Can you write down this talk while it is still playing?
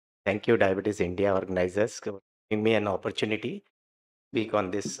Thank you, Diabetes India organizers, for giving me an opportunity to speak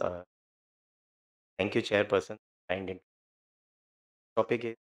on this. Thank you, Chairperson. And topic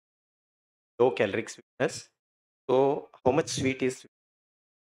is low caloric sweetness. So, how much sweet is?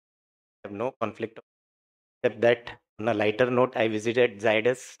 I have no conflict, except that on a lighter note, I visited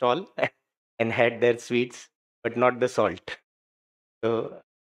Zydus stall and had their sweets, but not the salt. So,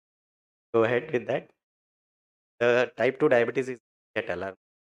 go ahead with that. The type 2 diabetes is at alarm.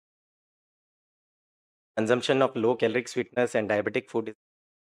 Consumption of low caloric sweetness and diabetic food is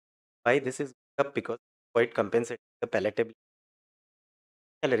why this is up because quite compensating the palatability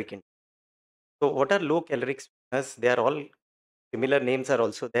caloric intake. So, what are low caloric sweeteners? They are all similar names are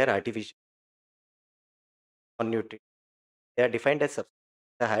also there, artificial or nutrient. They are defined as substance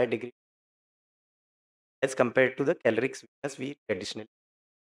with a higher degree as compared to the caloric sweetness we traditionally.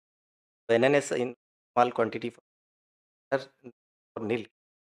 So NNS in small quantity for sugar or nil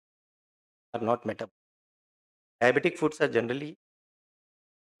are not metabolic. Diabetic foods are generally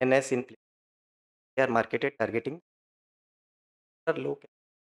NS in place. They are marketed targeting low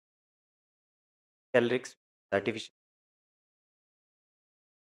caloric artificial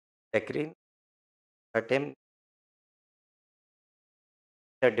saccharine, certain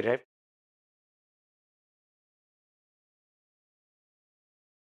are derived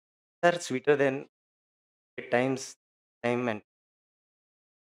are sweeter than at times time and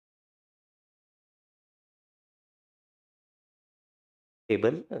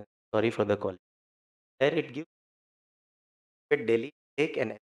table. Sorry for the call. There it gives a daily take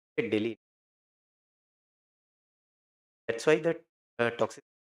and a daily. That's why the toxic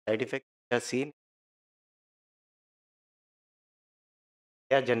side effects are seen.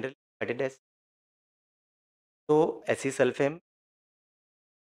 They are generally studied as so acesulfame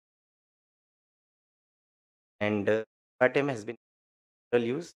and aspartame has been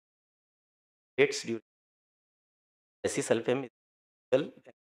used dates due acesulfame is well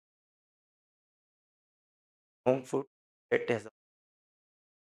home food that has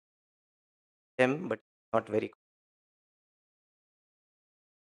them but not very good.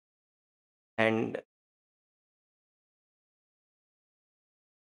 And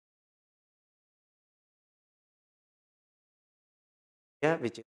yeah,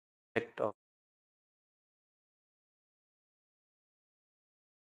 which is effect of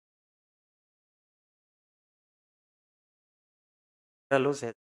sucralose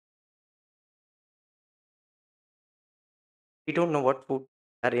has we don't know what food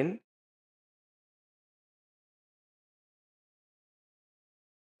are in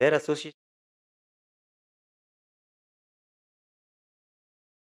their association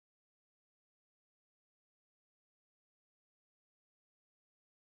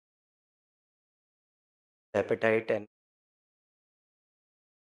appetite and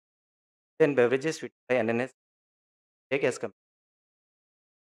then beverages which by NNS take as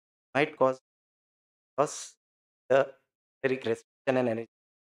might cause the caloric restriction and energy.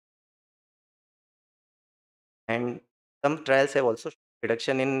 And some trials have also shown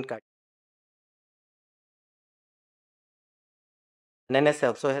reduction in NNS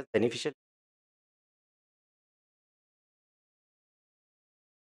also has beneficial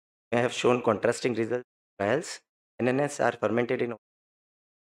have shown contrasting results trials. NNS are fermented in not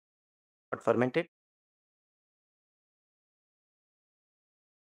fermented.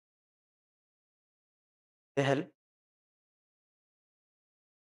 They help.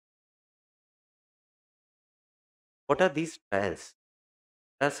 What are these trials?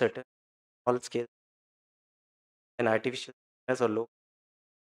 There are certain small scale and artificial sweeteners or low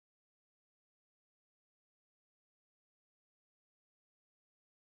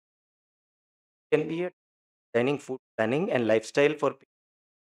can be a dining food planning and lifestyle for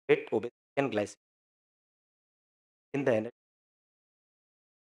weight, obesity, and glycemia in the energy.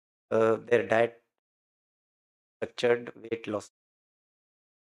 Their diet structured weight loss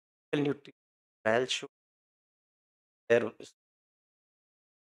nutrition trials show their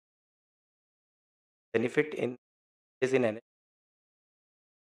benefit in is in energy.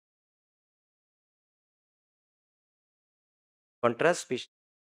 Contrast species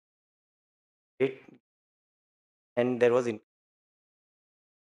weight and there was in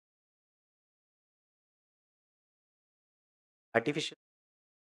artificial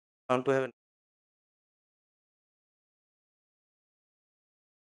found to have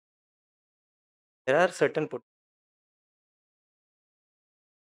there are certain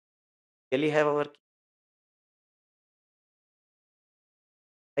potentially have our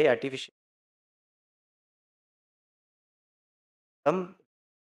high artificial some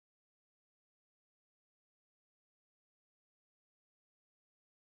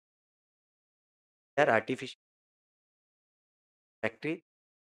They are artificial factory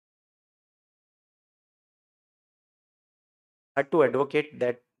hard to advocate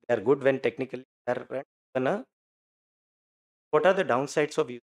that they are good when technically they are run. What are the downsides of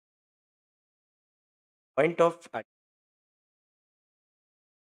use? Point of are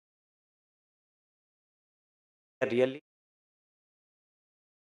really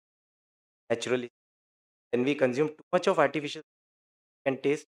naturally. When we consume too much of artificial can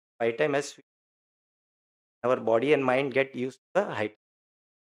taste by time as sweet, our body and mind get used to the height.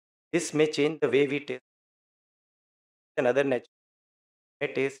 This may change the way we taste another natural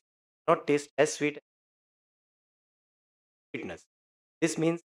may taste not taste as sweet as sweetness. This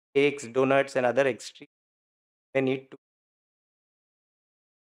means cakes, donuts, and other extreme may need to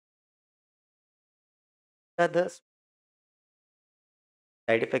the side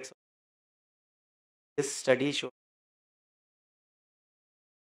effects of this study show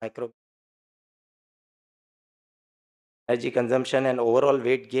micro energy consumption and overall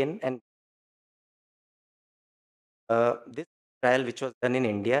weight gain. And this trial, which was done in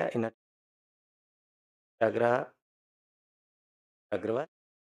India in a Agra, Agrawal,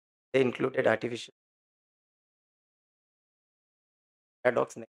 they included artificial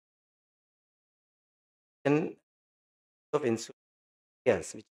paradox negation of insulin,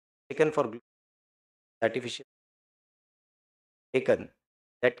 yes, which is taken for artificial taken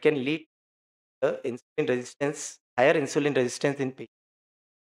that can lead to insulin resistance, higher insulin resistance in patients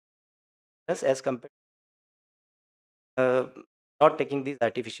as compared to not taking these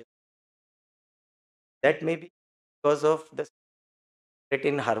artificial. That may be because of the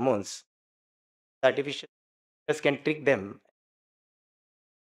certain hormones. The artificial can trick them.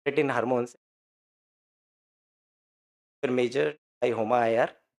 Certain hormones were measured by HOMA IR,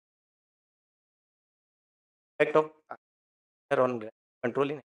 effect of on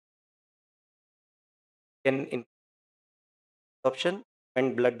controlling can absorption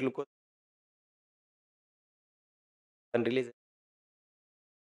and blood glucose can release,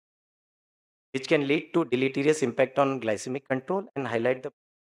 which can lead to deleterious impact on glycemic control and highlight the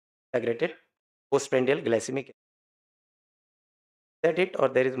integrated postprandial glycemic. Is that it, or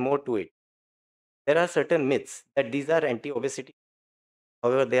there is more to it? There are certain myths that these are anti-obesity.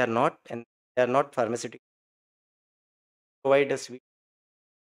 However, they are not, and they are not pharmaceutical. Provide a sweet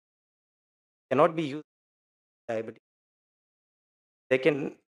cannot be used for diabetes. They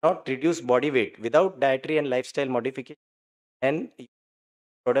can not reduce body weight without dietary and lifestyle modification, and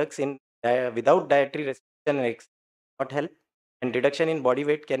products in without dietary restriction and not help. And reduction in body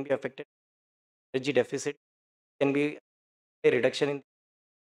weight can be affected. Energy deficit can be a reduction in.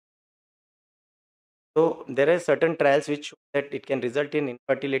 So there are certain trials which show that it can result in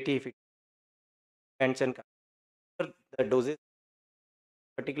infertility if it depends on the doses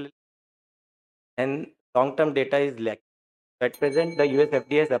particularly, and long-term data is lacking. At present, the US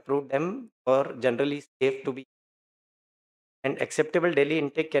FDA has approved them for generally safe to be, and acceptable daily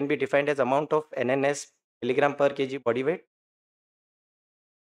intake can be defined as amount of NNS milligram per kg body weight.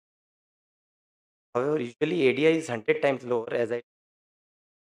 However, usually ADI is 100 times lower, as I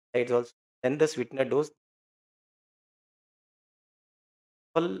said also. Then the sweetener dose,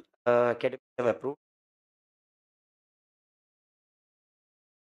 all academics have approved,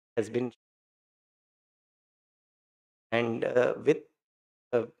 has been, and with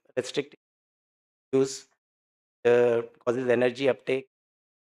uh, restricted use causes energy uptake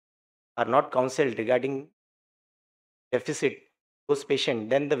are not counseled regarding deficit those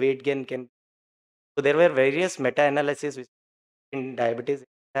patient, then the weight gain can. So there were various meta-analysis in diabetes,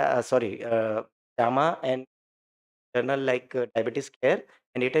 sorry, JAMA and journal like Diabetes Care,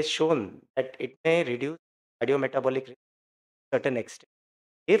 and it has shown that it may reduce cardiometabolic risk to certain extent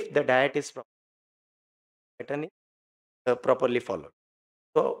if the diet is pattern is properly followed.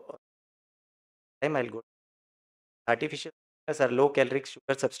 So time I'll go. Artificial sweeteners are low-caloric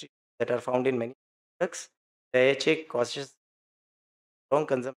sugar substitutes that are found in many products. The AHA causes strong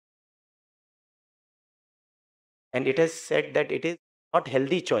consumption, and it has said that it is not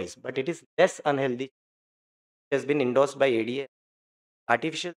healthy choice, but it is less unhealthy. It has been endorsed by ADA.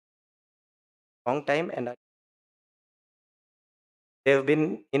 Artificial long time, and they have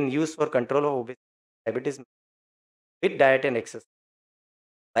been in use for control of obesity, diabetes with diet and exercise.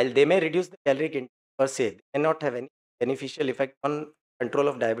 While they may reduce the caloric intake per se, they may not have any beneficial effect on control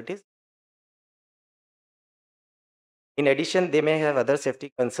of diabetes. In addition, they may have other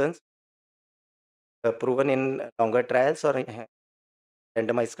safety concerns proven in longer trials or in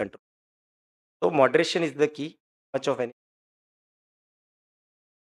randomized control. So moderation is the key. Much of any